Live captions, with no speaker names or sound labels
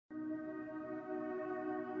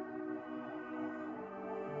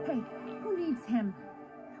Hey, who needs him?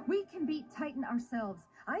 We can beat Titan ourselves.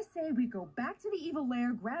 I say we go back to the evil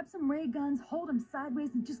lair, grab some ray guns, hold him sideways,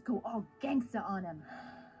 and just go all gangsta on him.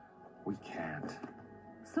 We can't.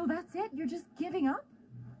 So that's it? You're just giving up?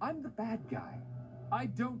 I'm the bad guy. I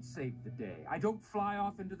don't save the day. I don't fly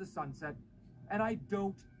off into the sunset. And I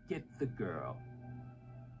don't get the girl.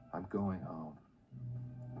 I'm going home.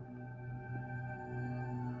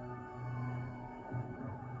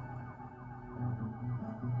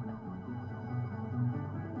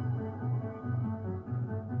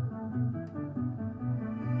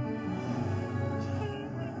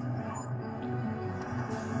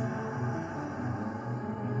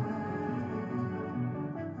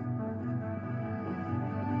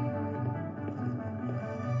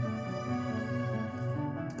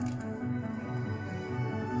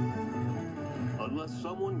 Unless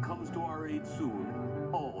someone comes to our aid soon,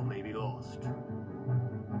 all may be lost.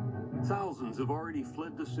 Thousands have already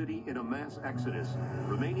fled the city in a mass exodus.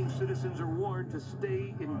 Remaining citizens are warned to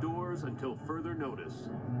stay indoors until further notice.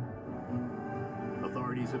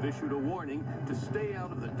 Authorities have issued a warning to stay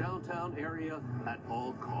out of the downtown area at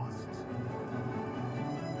all costs.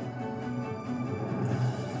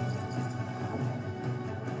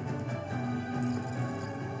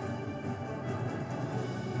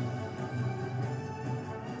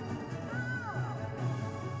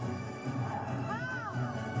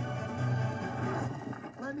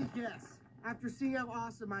 Let me guess. After seeing how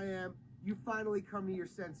awesome I am, you finally come to your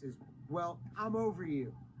senses. Well, I'm over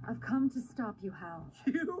you. I've come to stop you, Hal.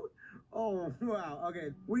 You? Oh, wow. Okay,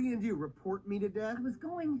 what are you gonna do, report me to death? I was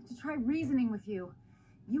going to try reasoning with you.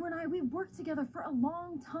 You and I, we worked together for a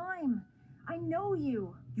long time. I know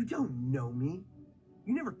you. You don't know me.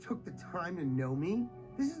 You never took the time to know me.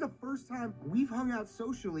 This is the first time we've hung out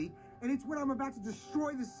socially, and it's when I'm about to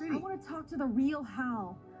destroy the city. I want to talk to the real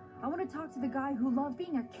Hal. I want to talk to the guy who loved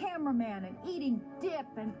being a cameraman and eating dip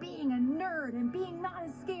and being a nerd and being not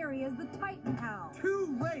as scary as the Titan Hal.